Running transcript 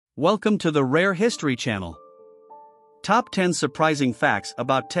Welcome to the Rare History Channel. Top 10 Surprising Facts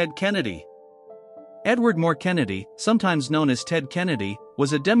About Ted Kennedy. Edward Moore Kennedy, sometimes known as Ted Kennedy,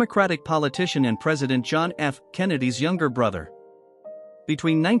 was a Democratic politician and President John F. Kennedy's younger brother.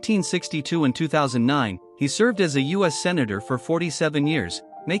 Between 1962 and 2009, he served as a U.S. Senator for 47 years,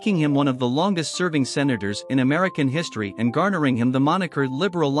 making him one of the longest-serving senators in American history and garnering him the moniker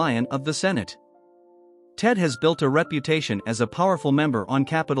Liberal Lion of the Senate. Ted has built a reputation as a powerful member on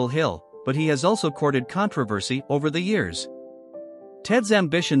Capitol Hill, but he has also courted controversy over the years. Ted's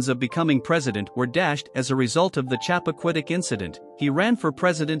ambitions of becoming president were dashed as a result of the Chappaquiddick incident. He ran for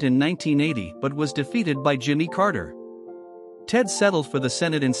president in 1980 but was defeated by Jimmy Carter. Ted settled for the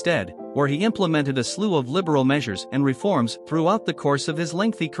Senate instead, where he implemented a slew of liberal measures and reforms throughout the course of his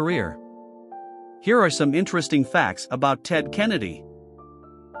lengthy career. Here are some interesting facts about Ted Kennedy.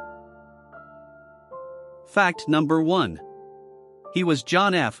 Fact number 1. He was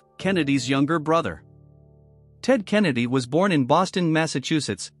John F. Kennedy's younger brother. Ted Kennedy was born in Boston,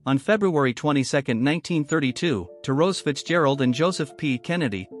 Massachusetts, on February 22, 1932, to Rose Fitzgerald and Joseph P.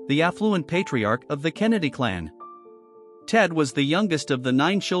 Kennedy, the affluent patriarch of the Kennedy clan. Ted was the youngest of the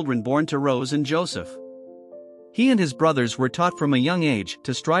 9 children born to Rose and Joseph. He and his brothers were taught from a young age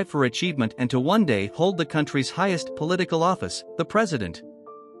to strive for achievement and to one day hold the country's highest political office, the president.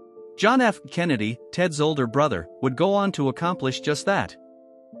 John F. Kennedy, Ted's older brother, would go on to accomplish just that.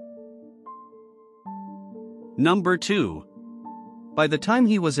 Number 2. By the time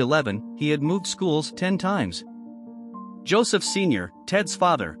he was 11, he had moved schools 10 times. Joseph Sr., Ted's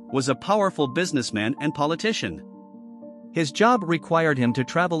father, was a powerful businessman and politician. His job required him to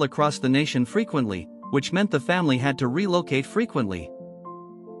travel across the nation frequently, which meant the family had to relocate frequently.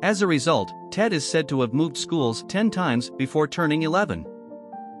 As a result, Ted is said to have moved schools 10 times before turning 11.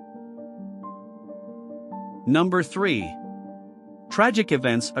 Number 3. Tragic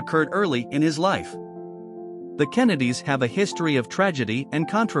events occurred early in his life. The Kennedys have a history of tragedy and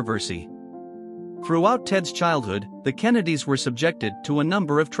controversy. Throughout Ted's childhood, the Kennedys were subjected to a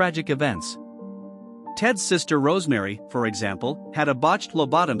number of tragic events. Ted's sister Rosemary, for example, had a botched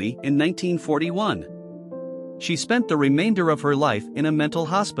lobotomy in 1941. She spent the remainder of her life in a mental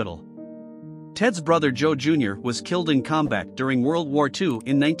hospital. Ted's brother Joe Jr. was killed in combat during World War II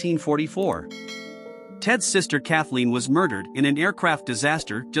in 1944. Ted's sister Kathleen was murdered in an aircraft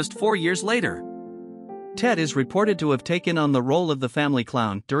disaster just 4 years later. Ted is reported to have taken on the role of the family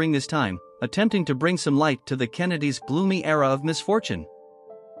clown during this time, attempting to bring some light to the Kennedys' gloomy era of misfortune.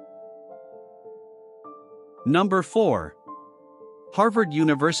 Number 4. Harvard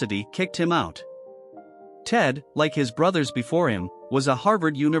University kicked him out. Ted, like his brothers before him, was a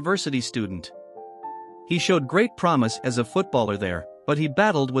Harvard University student. He showed great promise as a footballer there, but he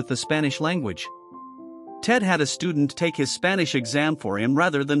battled with the Spanish language. Ted had a student take his Spanish exam for him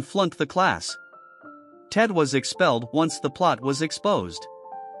rather than flunk the class. Ted was expelled once the plot was exposed.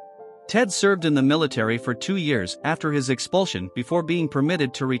 Ted served in the military for 2 years after his expulsion before being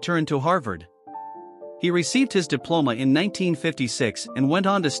permitted to return to Harvard. He received his diploma in 1956 and went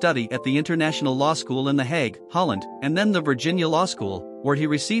on to study at the International Law School in The Hague, Holland, and then the Virginia Law School, where he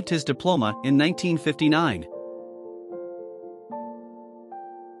received his diploma in 1959.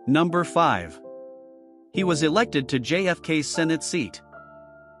 Number 5. He was elected to JFK's Senate seat.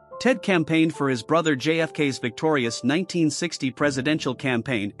 Ted campaigned for his brother JFK's victorious 1960 presidential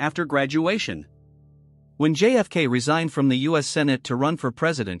campaign after graduation. When JFK resigned from the U.S. Senate to run for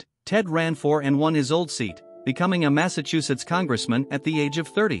president, Ted ran for and won his old seat, becoming a Massachusetts congressman at the age of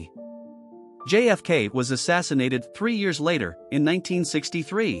 30. JFK was assassinated 3 years later, in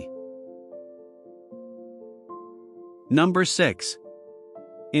 1963. Number 6.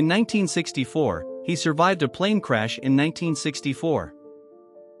 In 1964, he survived a plane crash in 1964.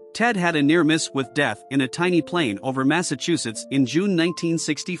 Ted had a near miss with death in a tiny plane over Massachusetts in June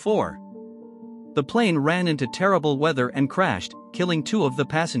 1964. The plane ran into terrible weather and crashed, killing 2 of the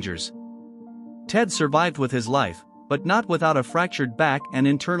passengers. Ted survived with his life, but not without a fractured back and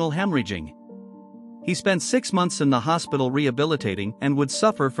internal hemorrhaging. He spent 6 months in the hospital rehabilitating and would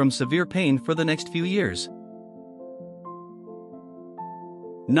suffer from severe pain for the next few years.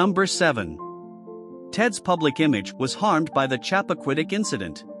 Number 7. Ted's public image was harmed by the Chappaquiddick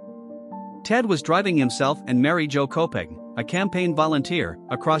incident. Ted was driving himself and Mary Jo Kopegh, a campaign volunteer,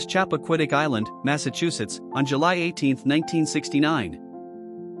 across Chappaquiddick Island, Massachusetts, on July 18, 1969.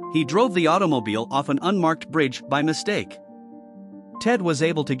 He drove the automobile off an unmarked bridge by mistake. Ted was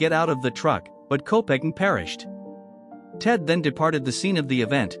able to get out of the truck, but Kopegh perished. Ted then departed the scene of the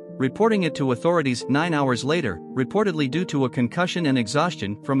event, reporting it to authorities 9 hours later, reportedly due to a concussion and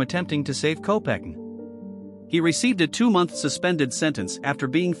exhaustion from attempting to save Kopegh. He received a 2-month suspended sentence after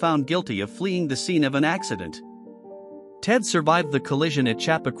being found guilty of fleeing the scene of an accident. Ted survived the collision at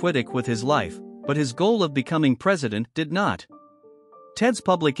Chappaquiddick with his life, but his goal of becoming president did not. Ted's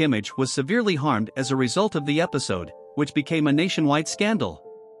public image was severely harmed as a result of the episode, which became a nationwide scandal.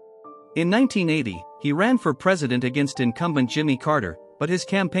 In 1980, he ran for president against incumbent Jimmy Carter, but his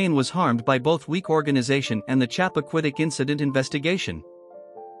campaign was harmed by both weak organization and the Chappaquiddick incident investigation.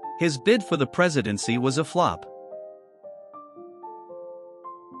 His bid for the presidency was a flop.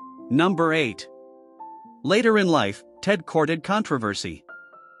 Number 8. Later in life, Ted courted controversy.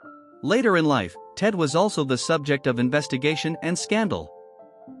 Later in life, Ted was also the subject of investigation and scandal.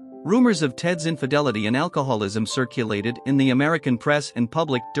 Rumors of Ted's infidelity and alcoholism circulated in the American press and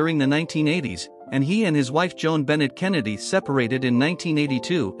public during the 1980s, and he and his wife Joan Bennett Kennedy separated in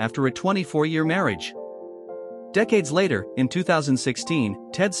 1982 after a 24-year marriage. Decades later, in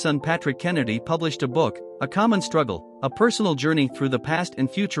 2016, Ted's son Patrick Kennedy published a book, A Common Struggle, a personal journey through the past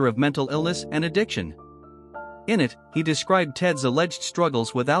and future of mental illness and addiction. In it, he described Ted's alleged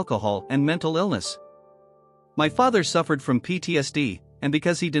struggles with alcohol and mental illness. "My father suffered from PTSD, and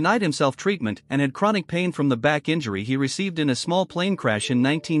because he denied himself treatment and had chronic pain from the back injury he received in a small plane crash in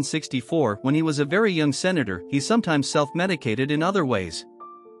 1964 when he was a very young senator, he sometimes self-medicated in other ways."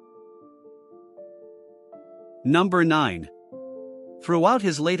 Number 9. Throughout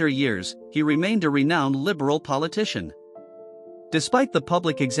his later years, he remained a renowned liberal politician. Despite the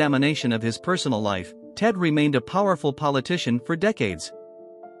public examination of his personal life, Ted remained a powerful politician for decades.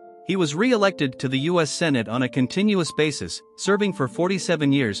 He was re-elected to the U.S. Senate on a continuous basis, serving for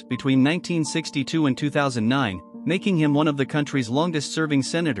 47 years between 1962 and 2009, making him one of the country's longest-serving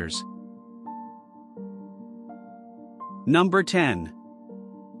senators. Number 10.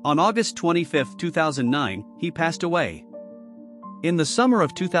 On August 25, 2009, he passed away. In the summer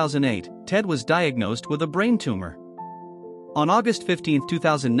of 2008, Ted was diagnosed with a brain tumor. On August 15,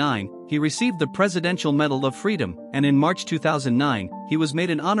 2009, he received the Presidential Medal of Freedom, and in March 2009, he was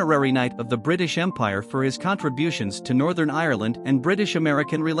made an honorary Knight of the British Empire for his contributions to Northern Ireland and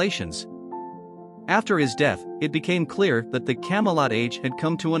British-American relations. After his death, it became clear that the Camelot age had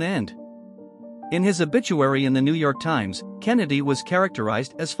come to an end. In his obituary in the New York Times, Kennedy was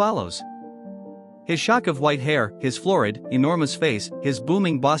characterized as follows. His shock of white hair, his florid, enormous face, his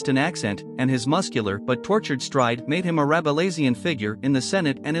booming Boston accent, and his muscular but tortured stride made him a Rabelaisian figure in the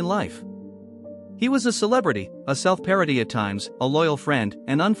Senate and in life. He was a celebrity, a self-parody at times, a loyal friend,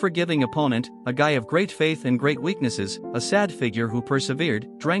 an unforgiving opponent, a guy of great faith and great weaknesses, a sad figure who persevered,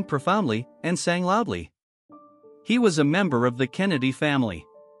 drank profoundly, and sang loudly. He was a member of the Kennedy family.